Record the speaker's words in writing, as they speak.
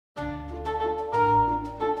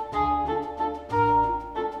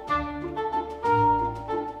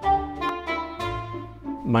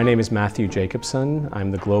My name is Matthew Jacobson. I'm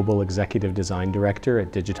the Global Executive Design Director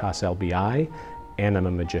at DigitasLBi, and I'm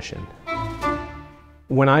a magician.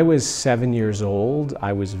 When I was 7 years old,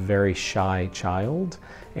 I was a very shy child,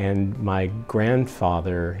 and my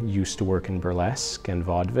grandfather used to work in burlesque and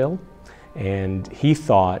vaudeville. And he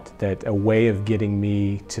thought that a way of getting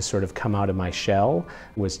me to sort of come out of my shell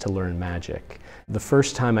was to learn magic. The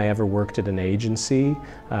first time I ever worked at an agency,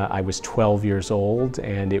 I was 12 years old,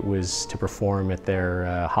 and it was to perform at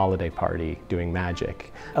their holiday party doing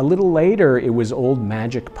magic. A little later, it was old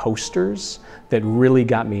magic posters that really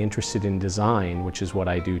got me interested in design, which is what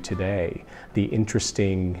I do today. The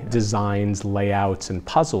interesting designs, layouts, and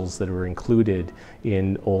puzzles that were included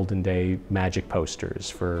in olden day magic posters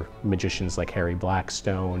for magicians like Harry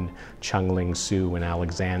Blackstone, Chung Ling Soo, and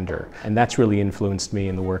Alexander. And that's really influenced me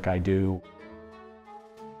in the work I do.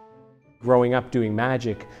 Growing up doing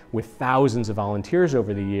magic with thousands of volunteers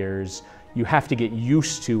over the years, you have to get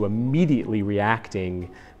used to immediately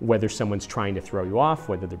reacting whether someone's trying to throw you off,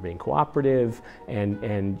 whether they're being cooperative,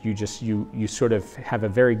 and you sort of have a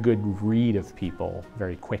very good read of people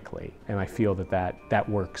very quickly. And I feel that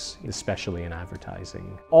works, especially in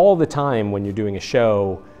advertising. All the time when you're doing a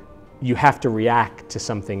show, you have to react to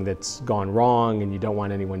something that's gone wrong and you don't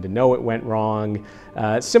want anyone to know it went wrong.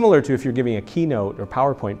 Similar to if you're giving a keynote or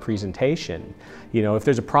PowerPoint presentation. You know, if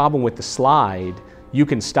there's a problem with the slide, you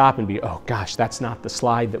can stop and be, oh gosh, that's not the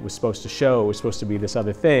slide that was supposed to show, it was supposed to be this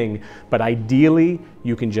other thing. But ideally,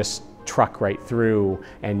 you can just truck right through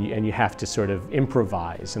and you have to sort of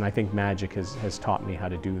improvise. And I think magic has taught me how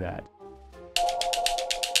to do that.